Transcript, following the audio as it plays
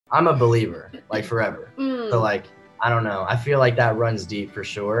I'm a believer, like forever. So like, I don't know. I feel like that runs deep for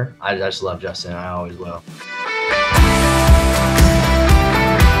sure. I just love Justin. I always will.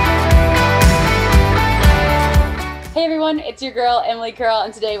 Hey everyone, it's your girl, Emily Curl,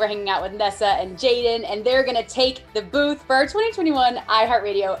 and today we're hanging out with Nessa and Jaden, and they're gonna take the booth for our 2021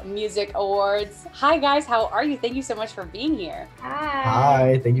 iHeartRadio Music Awards. Hi guys, how are you? Thank you so much for being here.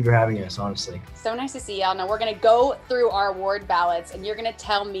 Hi, thank you for having us, honestly. So nice to see y'all. Now we're gonna go through our award ballots, and you're gonna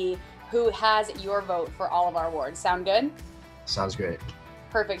tell me who has your vote for all of our awards. Sound good? Sounds great.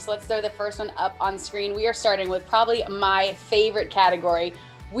 Perfect, so let's throw the first one up on screen. We are starting with probably my favorite category.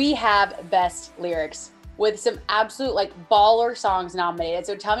 We have Best Lyrics, with some absolute like baller songs nominated.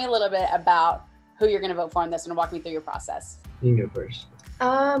 So tell me a little bit about who you're gonna vote for on this one and walk me through your process. You can go first.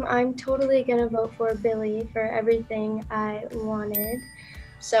 I'm totally gonna vote for Billy for Everything I Wanted.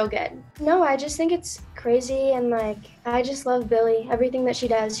 So good. No, I just think it's crazy, and like, I just love Billy. Everything that she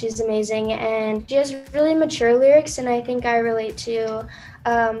does, she's amazing, and she has really mature lyrics, and I think I relate to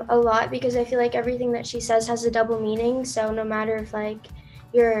a lot because I feel like everything that she says has a double meaning. So no matter if like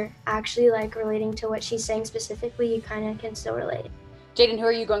you're actually like relating to what she's saying specifically, you kind of can still relate. Jaden, who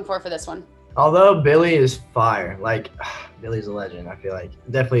are you going for this one? Although Billy is fire, like Billy's a legend. I feel like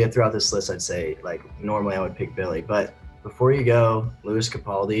definitely throughout this list, I'd say like normally I would pick Billy, but before you go, Lewis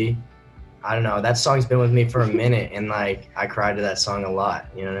Capaldi, I don't know, that song's been with me for a minute, and like I cried to that song a lot.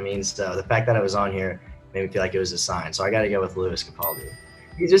 You know what I mean? So the fact that it was on here made me feel like it was a sign. So I got to go with Lewis Capaldi.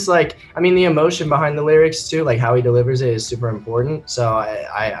 He's just like, I mean, the emotion behind the lyrics too, like how he delivers it is super important. So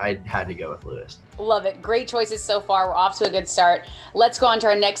I had to go with Lewis. Love it. Great choices so far. We're off to a good start. Let's go on to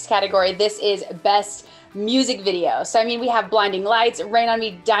our next category. This is Best Music Video. So, I mean, we have Blinding Lights, Rain on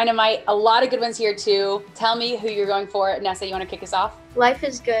Me, Dynamite, a lot of good ones here too. Tell me who you're going for. Nessa, you want to kick us off? Life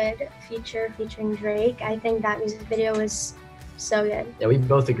is Good featuring Drake. I think that music video was so good. Yeah, we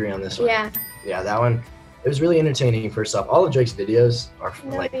both agree on this one. Yeah, that one. It was really entertaining. First off, all of Drake's videos are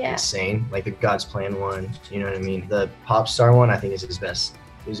insane. Like the God's Plan one, you know what I mean? The Pop Star one, I think is his best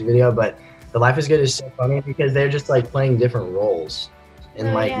music video. But the Life is Good is so funny because they're just like playing different roles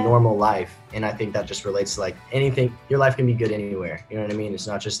in normal life. And I think that just relates to like anything. Your life can be good anywhere. You know what I mean? It's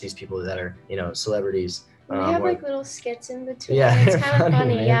not just these people that are, you know, celebrities. We have like little skits in between. Yeah, it's kind of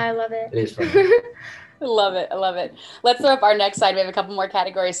funny. Man. Yeah, I love it. It is funny. I love it. I love it. Let's throw up our next slide. We have a couple more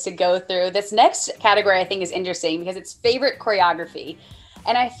categories to go through. This next category I think is interesting because it's favorite choreography.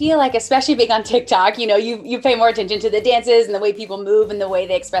 And I feel like, especially being on TikTok, you know, you pay more attention to the dances and the way people move and the way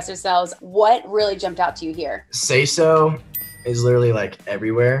they express themselves. What really jumped out to you here? Say So is literally like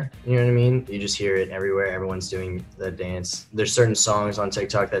everywhere. You know what I mean? You just hear it everywhere. Everyone's doing the dance. There's certain songs on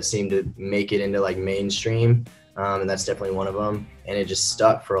TikTok that seem to make it into like mainstream. And that's definitely one of them. And it just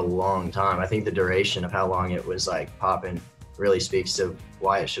stuck for a long time. I think the duration of how long it was like popping really speaks to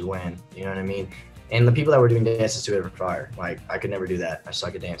why it should win. You know what I mean? And the people that were doing dances to it were fire. Like, I could never do that. I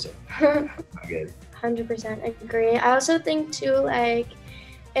suck at dancing. Not good. 100% agree. I also think too, like,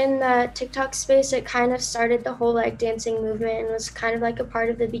 in the TikTok space, it kind of started the whole like dancing movement and was kind of like a part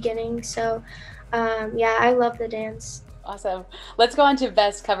of the beginning. So yeah, I love the dance. Awesome. Let's go on to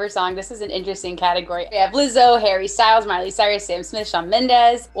Best Cover Song. This is an interesting category. We have Lizzo, Harry Styles, Miley Cyrus, Sam Smith, Shawn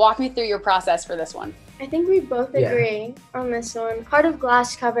Mendes. Walk me through your process for this one. I think we both agree on this one. Heart of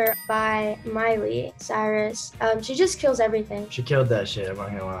Glass cover by Miley Cyrus. She just kills everything. She killed that shit, I'm not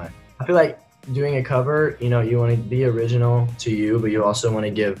gonna lie. I feel like doing a cover, you know, you want to be original to you, but you also want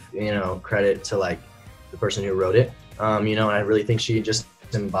to give, you know, credit to like the person who wrote it. You know, and I really think she just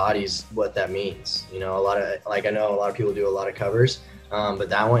embodies what that means. You know, a lot of like, I know a lot of people do a lot of covers, but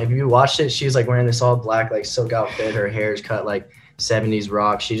that one, if you watched it, she's like wearing this all black like silk outfit, her hair is cut like 70s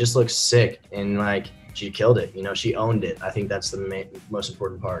rock. She just looks sick, and like she killed it. You know, she owned it. I think that's the most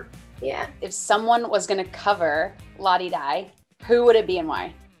important part. Yeah. If someone was going to cover La Di Die, who would it be and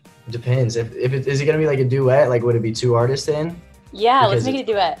why? It depends. If it is it gonna be like a duet, like would it be two artists in? Yeah, Because let's make it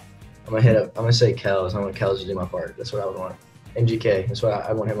a duet. I'm gonna say Kels. I want Kels to do my part. That's what I would want. MGK. That's what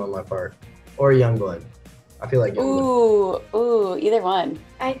I want him on my part. Or Youngblood. I feel like Youngblood. Ooh, either one.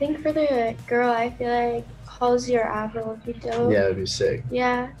 I think for the girl, I feel like Halsey or Avril would be dope. Yeah, it'd be sick.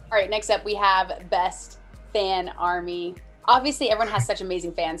 Yeah. All right, next up we have Best Fan Army. Obviously, everyone has such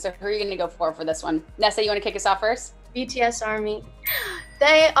amazing fans, so who are you going to go for this one? Nessa, you want to kick us off first? BTS Army.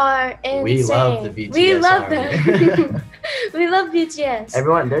 They are insane. We love the BTS We love Army. them. We love BTS.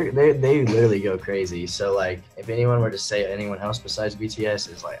 Everyone, they literally go crazy. So like, if anyone were to say anyone else besides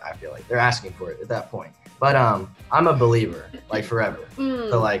BTS, is like, I feel like they're asking for it at that point. But I'm a believer, like forever.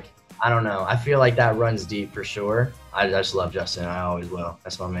 So like, I don't know. I feel like that runs deep for sure. I just love Justin. I always will.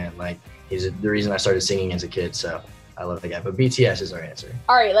 That's my man. Like, he's the reason I started singing as a kid. So I love the guy. But BTS is our answer.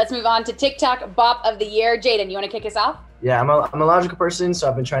 All right, let's move on to TikTok Bop of the Year. Jaden, you want to kick us off? Yeah, I'm a logical person, so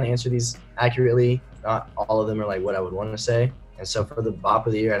I've been trying to answer these accurately. Not all of them are like what I would want to say. And so for the Bop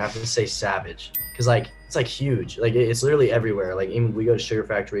of the Year, I'd have to say Savage. Because like it's like huge. Like it's literally everywhere. Like even we go to Sugar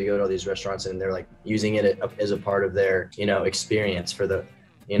Factory, go to all these restaurants, and they're like using it as a part of their, experience for the,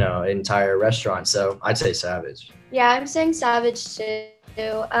 entire restaurant. So I'd say Savage. Yeah, I'm saying Savage too.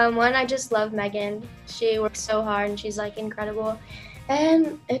 One, I just love Megan. She works so hard and she's like incredible.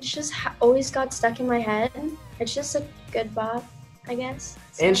 And it's just always got stuck in my head. It's just a good bop, I guess.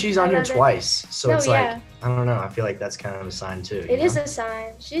 So and she's on here twice. So it's like, yeah. I don't know. I feel like that's kind of a sign too. It is a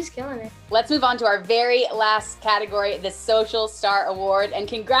sign. She's killing it. Let's move on to our very last category, the Social Star Award. And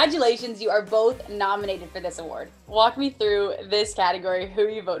congratulations, you are both nominated for this award. Walk me through this category. Who are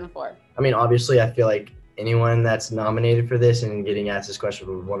you voting for? I mean, obviously, I feel like anyone that's nominated for this and getting asked this question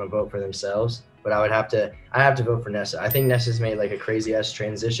would want to vote for themselves. But I have to vote for Nessa. I think Nessa's made like a crazy ass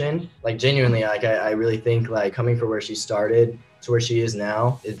transition. Like genuinely, like I really think like coming from where she started to where she is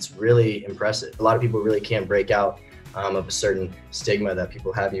now, it's really impressive. A lot of people really can't break out of a certain stigma that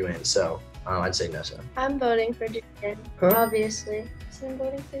people have you in. So I'd say Nessa. I'm voting for Jaden, obviously. So I'm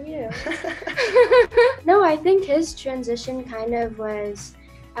voting for you. No, I think his transition kind of was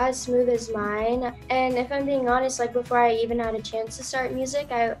as smooth as mine. And if I'm being honest, like before I even had a chance to start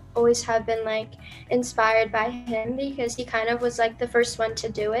music, I always have been like inspired by him because he kind of was like the first one to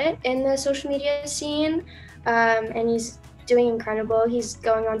do it in the social media scene. And he's doing incredible. He's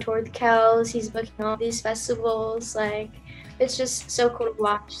going on tour with Kels. He's booking all these festivals. Like it's just so cool to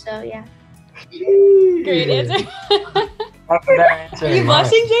watch. So yeah. Great answer. Are you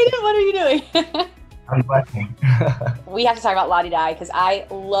blushing, Jaden? What are you doing? I'm blushing. We have to talk about La Di Da because I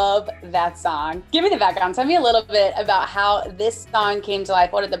love that song. Give me the background. Tell me a little bit about how this song came to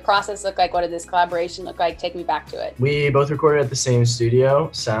life. What did the process look like? What did this collaboration look like? Take me back to it. We both recorded at the same studio,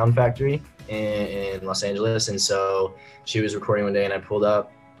 Sound Factory, in Los Angeles. And so she was recording one day and I pulled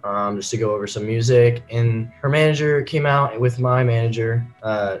up just to go over some music. And her manager came out with my manager,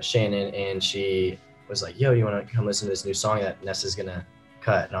 Shannon, and she was like, yo, you want to come listen to this new song that Nessa's going to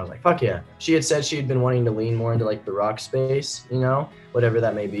cut? And I was like, fuck yeah. She had said she had been wanting to lean more into like the rock space, whatever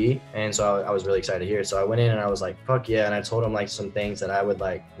that may be. And so I was really excited to hear it. So I went in and I was like, fuck yeah. And I told them like some things that I would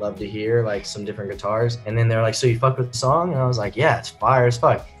like love to hear, like some different guitars. And then they're like, so you fuck with the song? And I was like, yeah, it's fire as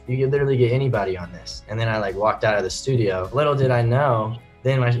fuck. You could literally get anybody on this. And then I like walked out of the studio. Little did I know,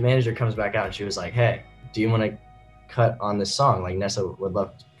 then my manager comes back out and she was like, hey, do you want to cut on this song? Like Nessa would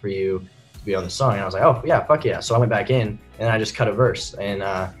love for you to be on the song. And I was like, oh yeah, fuck yeah. So I went back in and I just cut a verse. And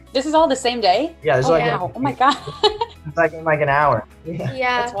this is all the same day? Yeah, this is like oh my god. It's like in like an hour.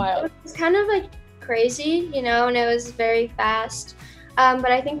 Yeah, that's wild. It was kind of like crazy, and it was very fast.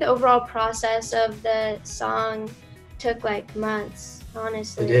 But I think the overall process of the song took like months,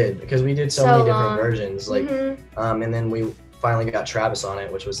 honestly. It did, because we did so many different long versions. Like and then we finally got Travis on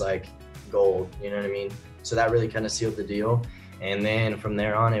it, which was like gold, you know what I mean? So that really kind of sealed the deal. And then from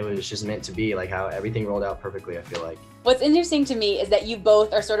there on, it was just meant to be, like how everything rolled out perfectly, I feel like. What's interesting to me is that you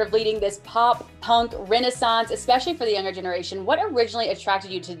both are sort of leading this pop punk renaissance, especially for the younger generation. What originally attracted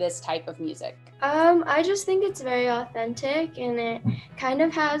you to this type of music? I just think it's very authentic and it kind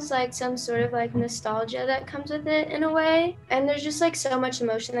of has like some sort of like nostalgia that comes with it in a way. And there's just like so much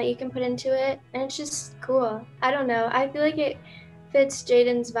emotion that you can put into it. And it's just cool. I don't know. I feel like it fits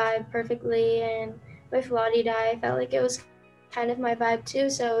Jaden's vibe perfectly. And with La Di Da, I felt like it was kind of my vibe too.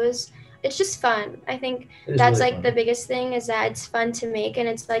 So it's just fun. I think that's really like fun. The biggest thing is that it's fun to make and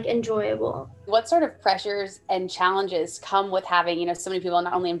it's like enjoyable. What sort of pressures and challenges come with having, so many people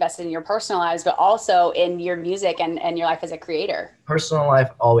not only invested in your personal lives, but also in your music and your life as a creator? Personal life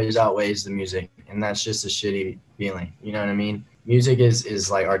always outweighs the music, and that's just a shitty feeling. You know what I mean? Music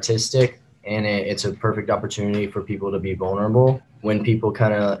is like artistic, and it's a perfect opportunity for people to be vulnerable. When people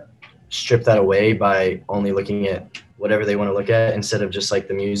kind of strip that away by only looking at whatever they want to look at instead of just like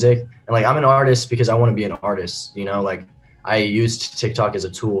the music. And like, I'm an artist because I want to be an artist, like I used TikTok as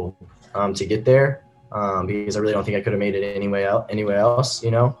a tool to get there because I really don't think I could have made it anywhere else.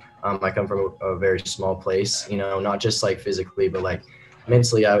 I come from a very small place, not just like physically, but like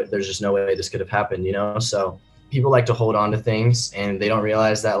mentally, there's just no way this could have happened, So people like to hold on to things and they don't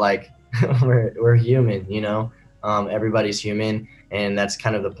realize that like we're human, everybody's human. And that's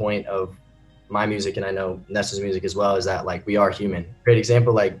kind of the point of my music, and I know Nessa's music as well, is that like we are human. Great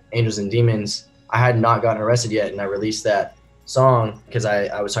example, like Angels and Demons, I had not gotten arrested yet, and I released that song because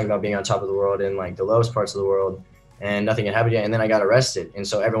I was talking about being on top of the world in like the lowest parts of the world, and nothing had happened yet, and then I got arrested. And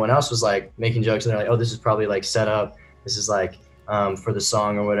so everyone else was like making jokes, and they're like, oh, this is probably like set up. This is like for the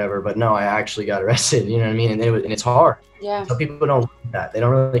song or whatever. But no, I actually got arrested. You know what I mean? And it's hard. Yeah. So people don't like that. They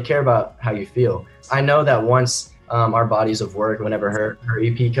don't really care about how you feel. I know that once our bodies of work, whenever her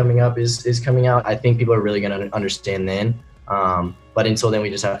EP coming up is coming out, I think people are really going to understand then. But until then, we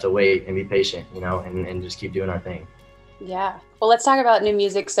just have to wait and be patient, you know, and just keep doing our thing. Yeah. Well, let's talk about new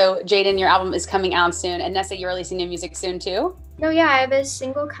music. So Jaden, your album is coming out soon, and Nessa, you're releasing new music soon too? No, yeah, I have a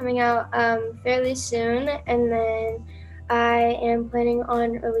single coming out fairly soon, and then I am planning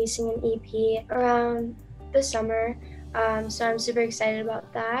on releasing an EP around the summer. So I'm super excited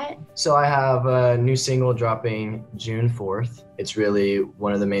about that. So I have a new single dropping June 4th. It's really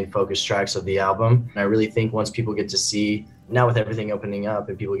one of the main focus tracks of the album. And I really think once people get to see, now with everything opening up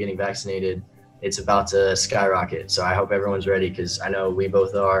and people getting vaccinated, it's about to skyrocket. So I hope everyone's ready, because I know we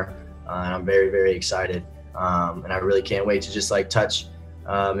both are, and I'm very, very excited. And I really can't wait to just like touch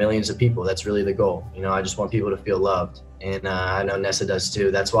millions of people. That's really the goal. You know, I just want people to feel loved. And I know Nessa does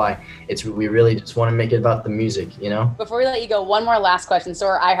too. That's why we really just want to make it about the music, you know? Before we let you go, one more last question. So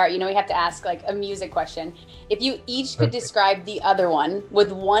our iHeart, you know, we have to ask like a music question. If you each could describe the other one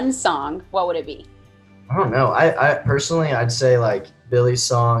with one song, what would it be? I don't know. I personally, I'd say like Billy's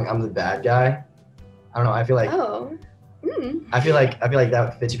song, I'm the Bad Guy. I don't know. I feel like, I feel like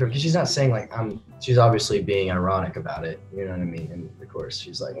that fits you perfect, because she's not saying like, she's obviously being ironic about it. You know what I mean? And of course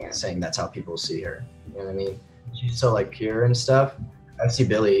she's like saying that's how people see her. You know what I mean? She's so like pure and stuff. I see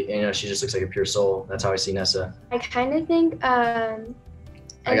Billy, you know, she just looks like a pure soul. That's how I see Nessa. I kind of think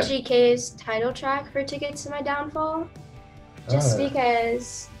MGK's title track for Tickets to My Downfall, just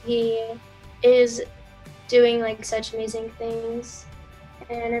because he is doing like such amazing things,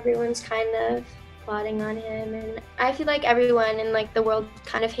 and everyone's kind of plotting on him, and I feel like everyone in like the world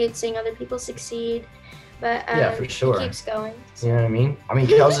kind of hates seeing other people succeed, but yeah, for sure, he keeps going. So. You know what I mean? I mean,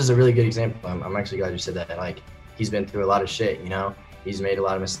 Kels is a really good example. I'm actually glad you said that. Like, he's been through a lot of shit, you know? He's made a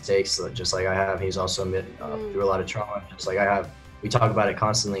lot of mistakes, just like I have. He's also been through a lot of trauma, just like I have. We talk about it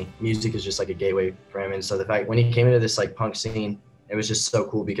constantly. Music is just like a gateway for him. And so the fact when he came into this like punk scene, it was just so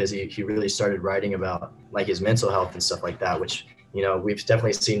cool, because he really started writing about like his mental health and stuff like that, which, you know, we've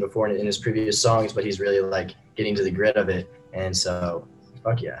definitely seen before in his previous songs, but he's really like getting to the grit of it. And so,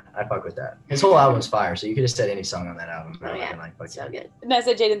 fuck yeah, I fuck with that. His whole album's fire, so you could have said any song on that album. Oh yeah, so good.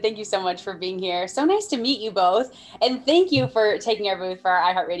 Nessa, Jaden, thank you so much for being here. So nice to meet you both. And thank you for taking our booth for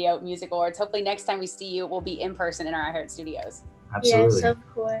our iHeartRadio Music Awards. Hopefully next time we see you, we'll be in person in our iHeart studios. Absolutely. Yes,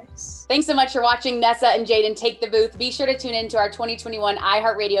 of course. Thanks so much for watching Nessa and Jaden take the booth. Be sure to tune in to our 2021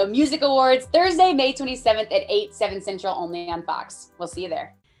 iHeartRadio Music Awards, Thursday, May 27th at 8, 7 Central, only on Fox. We'll see you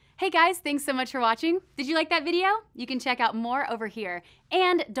there. Hey guys, thanks so much for watching. Did you like that video? You can check out more over here.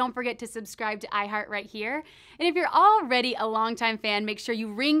 And don't forget to subscribe to iHeart right here. And if you're already a longtime fan, make sure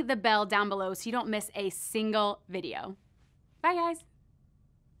you ring the bell down below so you don't miss a single video. Bye guys.